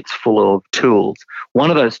bag, and it's full of tools. One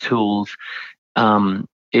of those tools,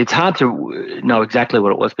 it's hard to know exactly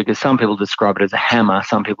what it was because some people describe it as a hammer,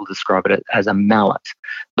 some people describe it as a mallet,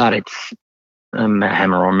 but it's a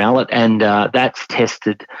hammer or mallet, and that's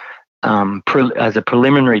tested as a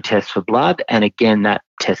preliminary test for blood, and again, that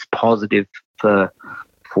tests positive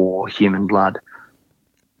for human blood.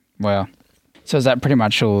 Wow. So is that pretty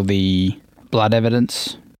much all the blood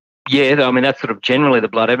evidence? Yeah, I mean, that's sort of generally the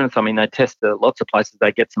blood evidence. I mean, they test lots of places.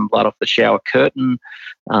 They get some blood off the shower curtain.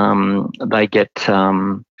 They get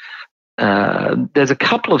there's a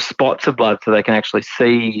couple of spots of blood, so they can actually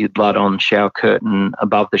see blood on shower curtain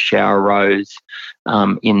above the shower rose,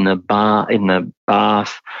 in the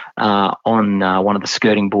bath, on one of the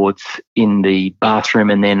skirting boards in the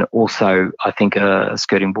bathroom, and then also I think a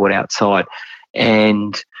skirting board outside,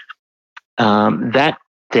 and that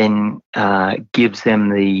then gives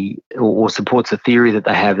them or supports the theory that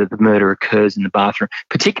they have that the murder occurs in the bathroom,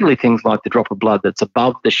 particularly things like the drop of blood that's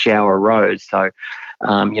above the shower rose. So,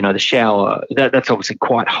 the shower, that's obviously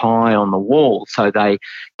quite high on the wall. So they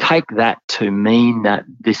take that to mean that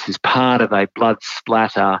this is part of a blood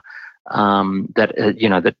splatter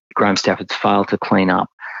that Graham Stafford's failed to clean up.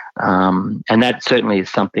 And that certainly is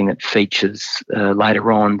something that features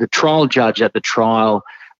later on. The trial judge at the trial,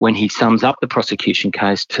 when he sums up the prosecution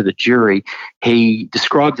case to the jury, he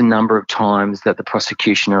describes a number of times that the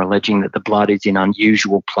prosecution are alleging that the blood is in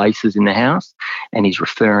unusual places in the house, and he's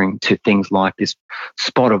referring to things like this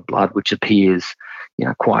spot of blood which appears,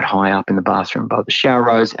 quite high up in the bathroom above the shower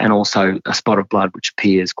rose, and also a spot of blood which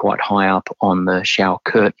appears quite high up on the shower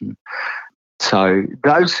curtain. So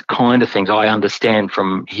those kind of things I understand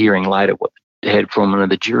from hearing later what the head foreman of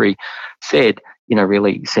the jury said,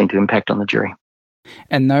 really seemed to impact on the jury.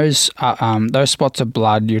 And those spots of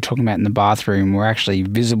blood you're talking about in the bathroom were actually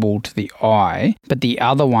visible to the eye, but the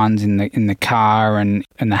other ones in the car and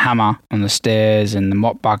the hammer on the stairs and the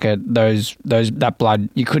mop bucket, that blood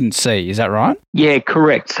you couldn't see. Is that right? Yeah,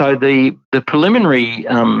 correct. So the preliminary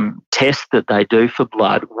test that they do for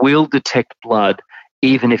blood will detect blood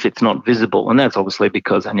even if it's not visible. And that's obviously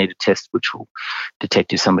because they need a test which will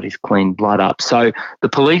detect if somebody's cleaned blood up. So the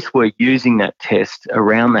police were using that test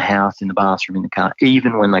around the house, in the bathroom, in the car,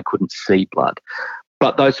 even when they couldn't see blood.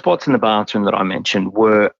 But those spots in the bathroom that I mentioned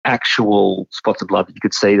were actual spots of blood that you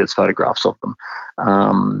could see. There's photographs of them.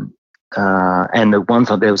 And the ones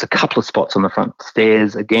there was a couple of spots on the front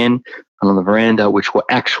stairs again and on the veranda which were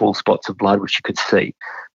actual spots of blood which you could see.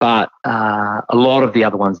 But a lot of the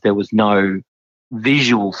other ones there was no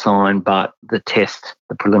visual sign, but the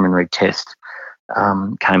preliminary test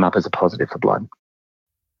came up as a positive for blood.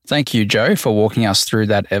 Thank you, Joe, for walking us through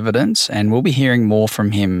that evidence, and we'll be hearing more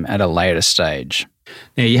from him at a later stage.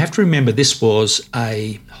 Now, you have to remember this was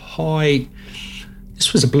a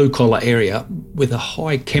blue-collar area with a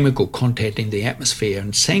high chemical content in the atmosphere,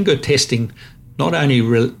 and Sanger testing not only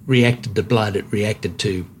reacted to blood, it reacted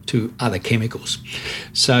to other chemicals.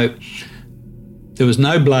 So there was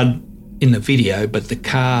no blood in the video, but the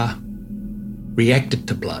car reacted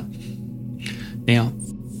to blood. Now,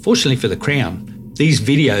 fortunately for the Crown, these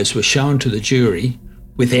videos were shown to the jury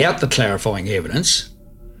without the clarifying evidence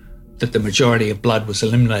that the majority of blood was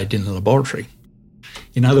eliminated in the laboratory.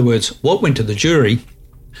 In other words, what went to the jury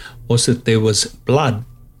was that there was blood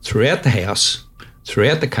throughout the house,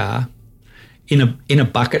 throughout the car, in a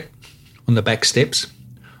bucket on the back steps,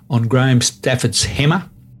 on Graham Stafford's hammer,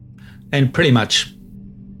 and pretty much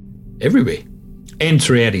everywhere, and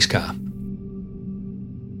throughout his car.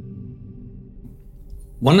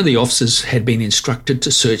 One of the officers had been instructed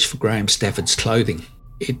to search for Graham Stafford's clothing.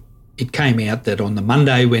 It came out that on the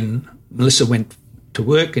Monday when Melissa went to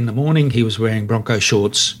work in the morning, he was wearing Bronco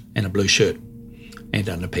shorts and a blue shirt and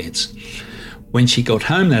underpants. When she got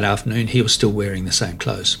home that afternoon, he was still wearing the same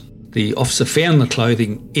clothes. The officer found the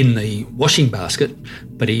clothing in the washing basket,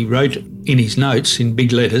 but he wrote in his notes in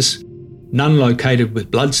big letters, "None located with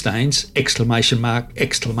bloodstains, !" I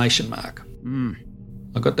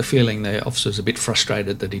got the feeling the officer was a bit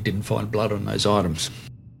frustrated that he didn't find blood on those items.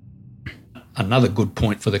 Another good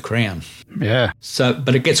point for the Crown. Yeah.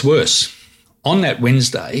 But it gets worse. On that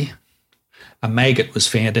Wednesday, a maggot was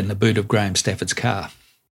found in the boot of Graham Stafford's car.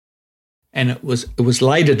 And it was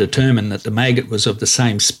later determined that the maggot was of the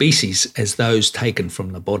same species as those taken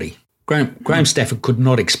from the body. Graham Stafford could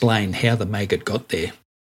not explain how the maggot got there.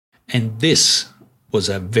 And this was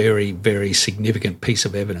a very, very significant piece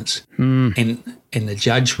of evidence. Mm. And the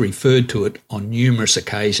judge referred to it on numerous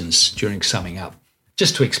occasions during summing up.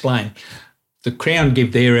 Just to explain, the Crown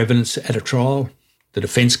give their evidence at a trial, the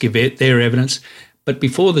defence give their evidence, but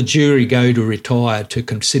before the jury go to retire to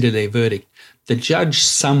consider their verdict, the judge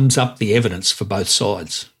sums up the evidence for both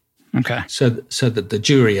sides. Okay. So that the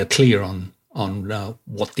jury are clear on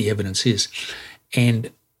what the evidence is.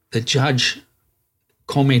 And the judge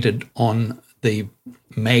commented on the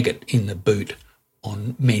maggot in the boot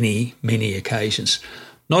on many, many occasions.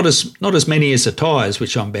 Not as many as the tyres,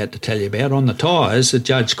 which I'm about to tell you about. On the tyres, the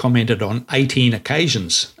judge commented on 18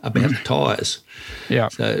 occasions about the tyres. Yeah.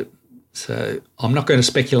 So I'm not going to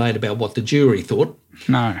speculate about what the jury thought.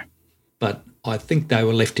 No. But I think they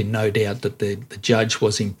were left in no doubt that the judge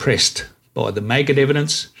was impressed by the maggot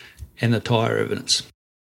evidence and the tyre evidence.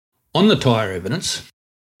 On the tyre evidence,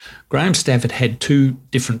 Graham Stafford had two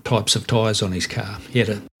different types of tyres on his car. He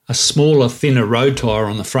had a smaller, thinner road tyre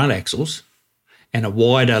on the front axles and a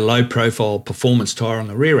wider, low-profile performance tyre on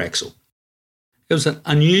the rear axle. It was an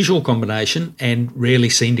unusual combination and rarely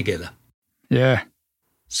seen together. Yeah.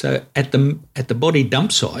 So at the body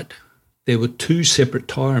dump site, there were two separate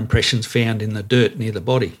tyre impressions found in the dirt near the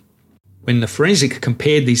body. When the forensic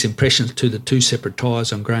compared these impressions to the two separate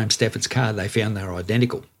tyres on Graham Stafford's car, they found they were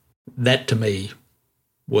identical. That, to me,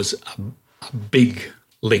 was a big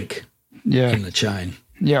link in the chain.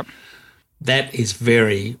 Yep. That is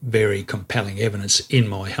very, very compelling evidence, in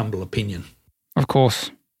my humble opinion. Of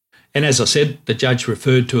course. And as I said, the judge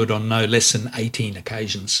referred to it on no less than 18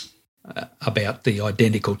 occasions about the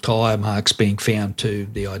identical tyre marks being found to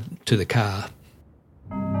the car.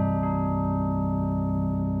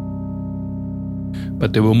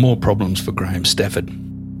 But there were more problems for Graham Stafford.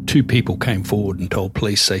 Two people came forward and told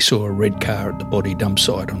police they saw a red car at the body dump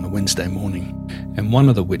site on the Wednesday morning. And one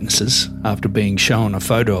of the witnesses, after being shown a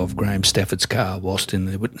photo of Graham Stafford's car whilst in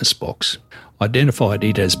the witness box, identified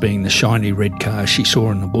it as being the shiny red car she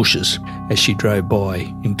saw in the bushes as she drove by,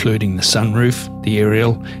 including the sunroof, the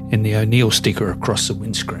aerial and the O'Neill sticker across the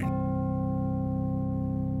windscreen.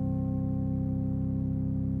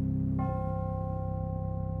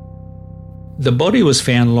 The body was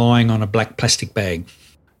found lying on a black plastic bag,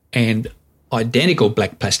 and identical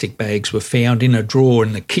black plastic bags were found in a drawer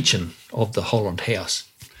in the kitchen of the Holland house.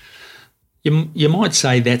 You might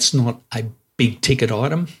say that's not a big ticket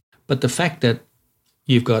item, but the fact that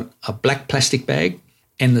you've got a black plastic bag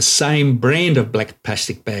and the same brand of black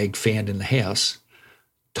plastic bag found in the house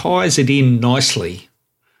ties it in nicely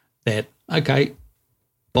that, okay,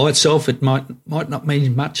 by itself it might not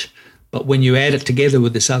mean much, but when you add it together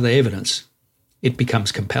with this other evidence, it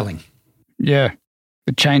becomes compelling. Yeah.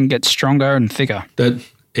 The chain gets stronger and thicker.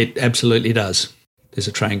 It absolutely does. There's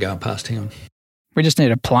a train going past, hang on. We just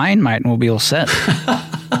need a plane, mate, and we'll be all set.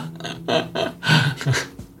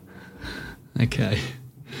 Okay.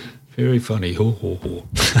 Very funny. Ho, ho, ho.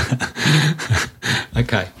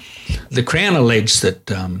 Okay. The Crown alleged that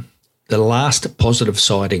the last positive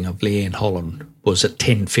sighting of Leanne Holland was at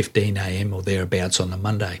 10:15am or thereabouts on the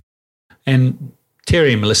Monday. And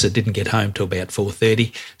Terry and Melissa didn't get home till about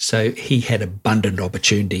 4:30, so he had abundant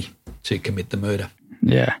opportunity to commit the murder.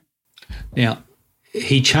 Yeah. Now,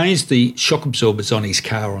 he changed the shock absorbers on his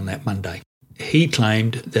car on that Monday. He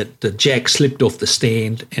claimed that the jack slipped off the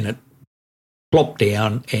stand and it plopped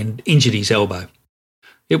down and injured his elbow.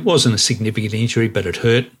 It wasn't a significant injury, but it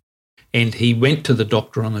hurt, and he went to the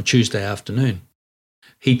doctor on a Tuesday afternoon.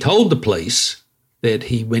 He told the police that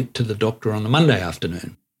he went to the doctor on the Monday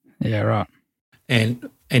afternoon. Yeah, right. And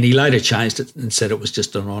he later changed it and said it was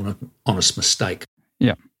just an honest mistake.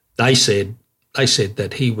 Yeah. They said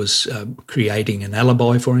that he was creating an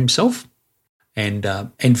alibi for himself and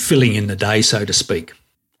filling in the day, so to speak.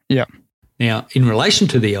 Yeah. Now, in relation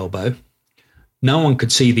to the elbow, no one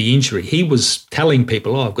could see the injury. He was telling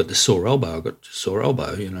people, I've got the sore elbow, the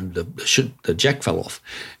jack fell off.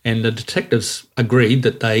 And the detectives agreed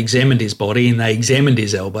that they examined his body and they examined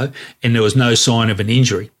his elbow and there was no sign of an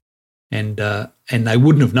injury. And they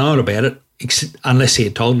wouldn't have known about it unless he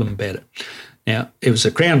had told them about it. Now, it was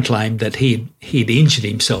a Crown claim that he'd injured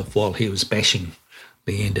himself while he was bashing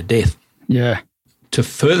Leanne to death. Yeah. To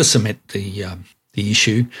further cement the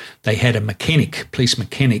issue, they had a police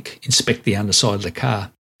mechanic, inspect the underside of the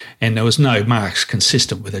car, and there was no marks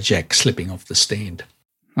consistent with a jack slipping off the stand.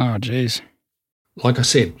 Oh, geez. Like I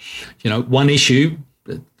said, one issue,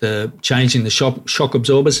 the changing the shock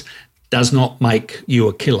absorbers, does not make you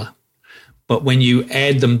a killer. But when you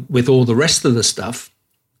add them with all the rest of the stuff,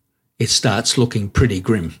 it starts looking pretty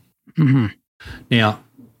grim. Mm-hmm. Now,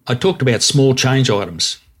 I talked about small change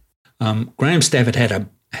items. Graham Stafford had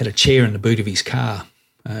had a chair in the boot of his car.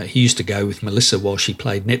 He used to go with Melissa while she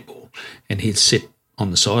played netball, and he'd sit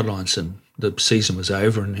on the sidelines, and the season was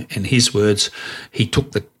over, and in his words, he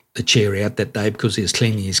took the chair out that day because he was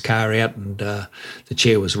cleaning his car out, and the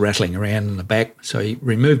chair was rattling around in the back, so he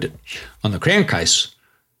removed it. On the Crown case,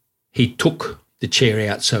 he took the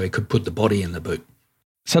chair out so he could put the body in the boot.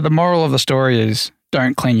 So the moral of the story is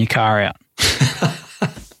don't clean your car out.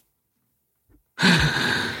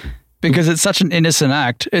 Because it's such an innocent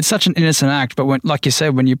act. It's such an innocent act, but when, like you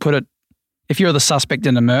said, when you put it, if you're the suspect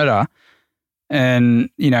in a murder and,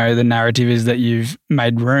 you know, the narrative is that you've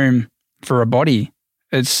made room for a body,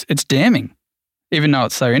 it's damning, even though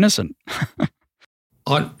it's so innocent.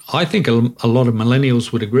 I think a lot of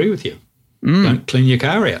millennials would agree with you. Don't clean your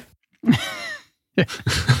car out.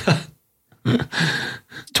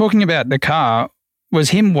 Talking about the car, was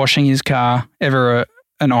him washing his car ever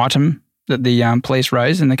an item that the police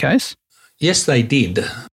raised in the case? Yes, they did.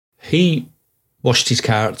 He washed his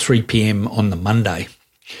car at 3 p.m. on the Monday,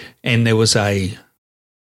 and there was a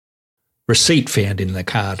receipt found in the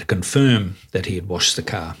car to confirm that he had washed the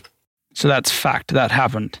car. So that's fact. That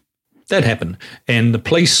happened. That happened. And the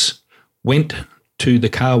police went to the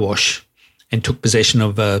car wash and took possession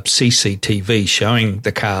of a CCTV showing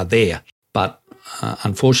the car there. But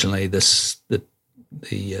unfortunately, the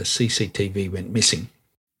CCTV went missing.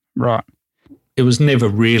 Right. It was never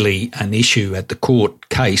really an issue at the court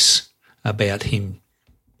case about him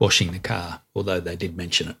washing the car, although they did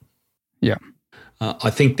mention it. Yeah. I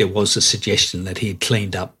think there was a suggestion that he had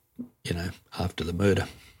cleaned up, you know, after the murder.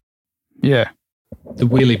 Yeah. The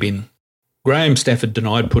wheelie bin. Graham Stafford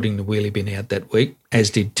denied putting the wheelie bin out that week, as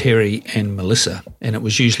did Terry and Melissa, and it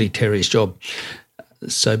was usually Terry's job.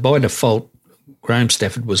 So by default, Graham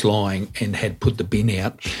Stafford was lying and had put the bin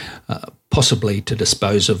out, possibly to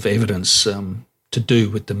dispose of evidence to do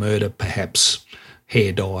with the murder, perhaps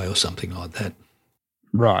hair dye or something like that.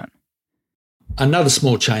 Right. Another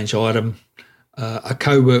small change item,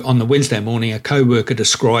 on the Wednesday morning, a co-worker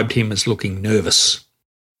described him as looking nervous.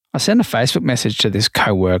 I sent a Facebook message to this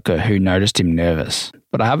co-worker who noticed him nervous,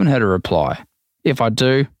 but I haven't heard a reply. If I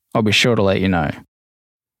do, I'll be sure to let you know.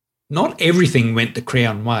 Not everything went the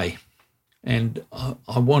Crown way, and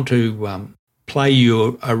I want to play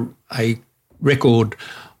you a record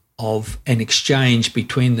of an exchange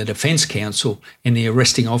between the Defence Counsel and the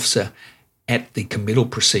arresting officer at the committal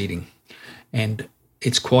proceeding. And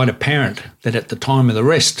it's quite apparent that at the time of the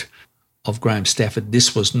arrest of Graham Stafford,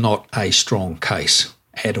 this was not a strong case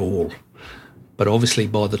at all. But obviously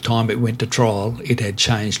by the time it went to trial, it had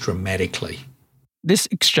changed dramatically. This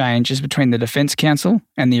exchange is between the Defence Counsel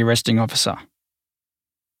and the arresting officer.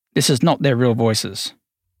 This is not their real voices.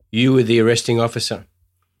 You were the arresting officer.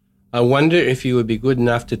 I wonder if you would be good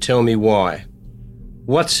enough to tell me why.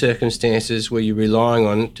 What circumstances were you relying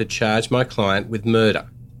on to charge my client with murder?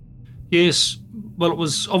 Yes, well, it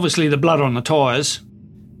was obviously the blood on the tyres.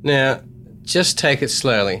 Now, just take it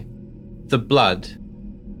slowly. The blood.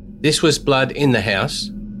 This was blood in the house?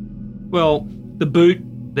 Well, the boot,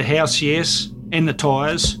 the house, yes, and the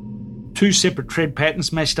tyres. 2 separate tread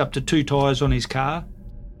patterns matched up to 2 tyres on his car.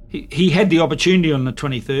 He had the opportunity on the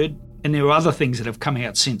 23rd, and there are other things that have come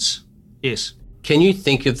out since, yes. Can you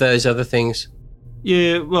think of those other things?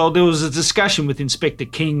 Yeah, well, there was a discussion with Inspector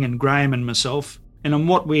King and Graham and myself, and on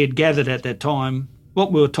what we had gathered at that time,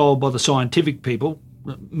 what we were told by the scientific people,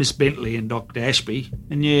 Miss Bentley and Dr. Ashby,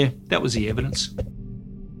 and yeah, that was the evidence.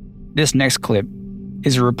 This next clip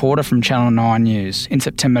is a reporter from Channel 9 News in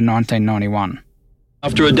September 1991.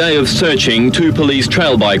 After a day of searching, 2 police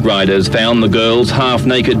trail bike riders found the girl's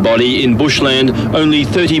half-naked body in bushland only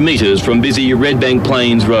 30 metres from busy Redbank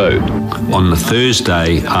Plains Road. On the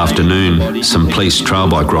Thursday afternoon, some police trail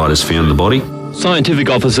bike riders found the body. Scientific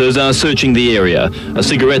officers are searching the area. A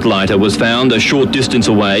cigarette lighter was found a short distance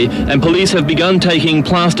away, and police have begun taking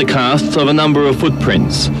plaster casts of a number of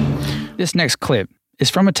footprints. This next clip is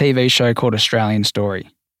from a TV show called Australian Story.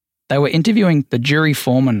 They were interviewing the jury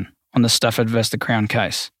foreman on the Stafford vs the Crown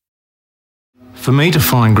case. For me to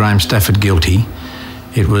find Graham Stafford guilty,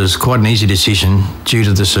 it was quite an easy decision due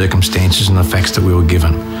to the circumstances and the facts that we were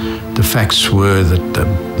given. The facts were that the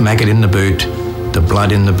maggot in the boot, the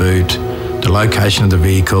blood in the boot, the location of the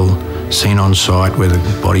vehicle, seen on site where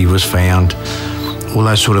the body was found, all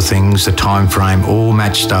those sort of things, the time frame, all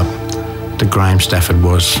matched up that Graham Stafford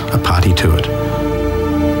was a party to it.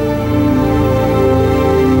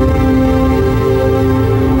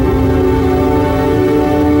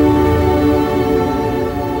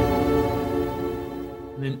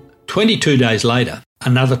 Then 22 days later,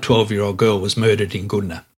 another 12-year-old girl was murdered in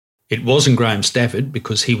Goodna. It wasn't Graham Stafford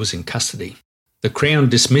because he was in custody. The Crown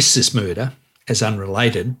dismissed this murder as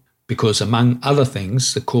unrelated because, among other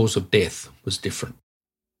things, the cause of death was different.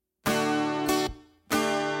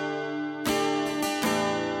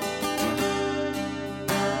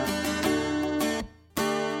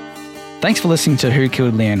 Thanks for listening to Who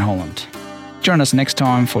Killed Leanne Holland. Join us next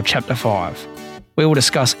time for Chapter 5. We will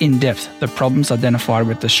discuss in depth the problems identified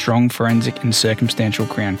with the strong forensic and circumstantial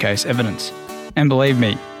Crown case evidence. And believe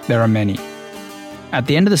me, there are many. At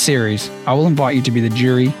the end of the series, I will invite you to be the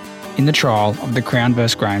jury in the trial of the Crown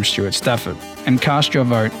vs Graham Stewart Stafford and cast your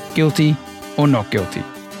vote guilty or not guilty.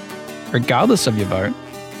 Regardless of your vote,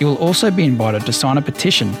 you will also be invited to sign a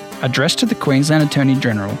petition addressed to the Queensland Attorney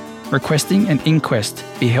General requesting an inquest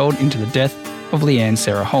be held into the death of Leanne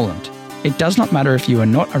Sarah Holland. It does not matter if you are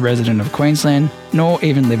not a resident of Queensland nor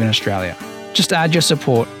even live in Australia. Just add your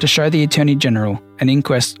support to show the Attorney General an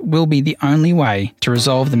inquest will be the only way to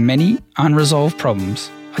resolve the many unresolved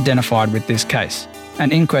problems identified with this case.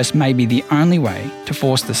 An inquest may be the only way to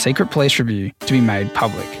force the secret police review to be made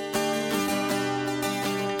public.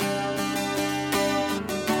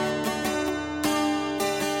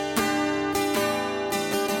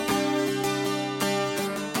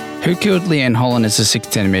 Who Killed Leanne Holland is a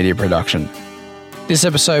 610 Media production. This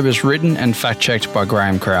episode was written and fact-checked by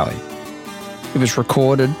Graham Crowley. It was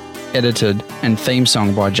recorded, edited, and theme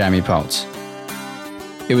song by Jamie Pultz.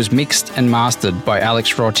 It was mixed and mastered by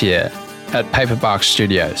Alex Rottier at Paperbark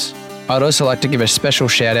Studios. I'd also like to give a special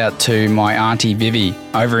shout out to my auntie Vivi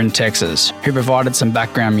over in Texas, who provided some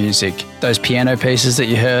background music. Those piano pieces that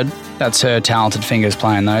you heard, that's her talented fingers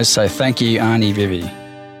playing those, so thank you, Auntie Vivi.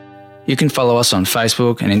 You can follow us on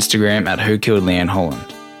Facebook and Instagram at Who Killed Leanne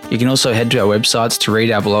Holland. You can also head to our websites to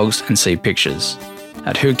read our blogs and see pictures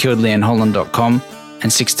at whokilledleanneholland.com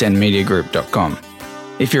and 610mediagroup.com.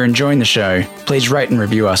 If you're enjoying the show, please rate and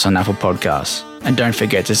review us on Apple Podcasts, and don't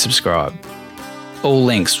forget to subscribe. All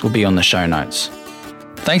links will be on the show notes.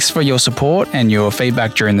 Thanks for your support and your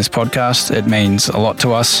feedback during this podcast. It means a lot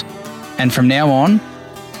to us. And from now on,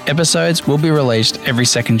 episodes will be released every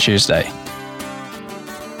second Tuesday.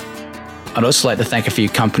 I'd also like to thank a few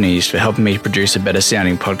companies for helping me produce a better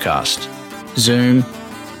sounding podcast. Zoom,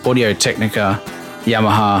 Audio-Technica,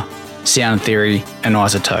 Yamaha, Sound Theory, and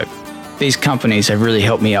Isotope. These companies have really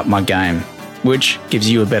helped me up my game, which gives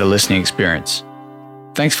you a better listening experience.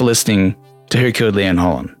 Thanks for listening to Who Killed Leanne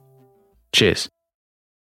Holland. Cheers.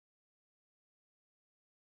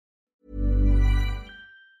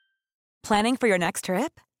 Planning for your next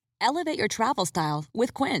trip? Elevate your travel style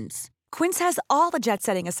with Quince. Quince has all the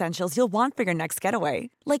jet-setting essentials you'll want for your next getaway,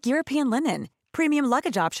 like European linen, premium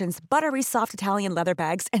luggage options, buttery soft Italian leather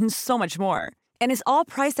bags, and so much more. And is all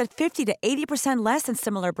priced at 50 to 80% less than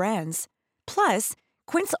similar brands. Plus,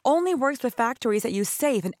 Quince only works with factories that use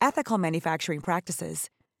safe and ethical manufacturing practices.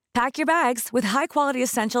 Pack your bags with high-quality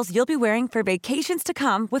essentials you'll be wearing for vacations to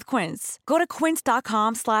come with Quince. Go to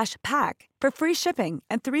quince.com/pack for free shipping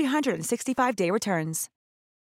and 365-day returns.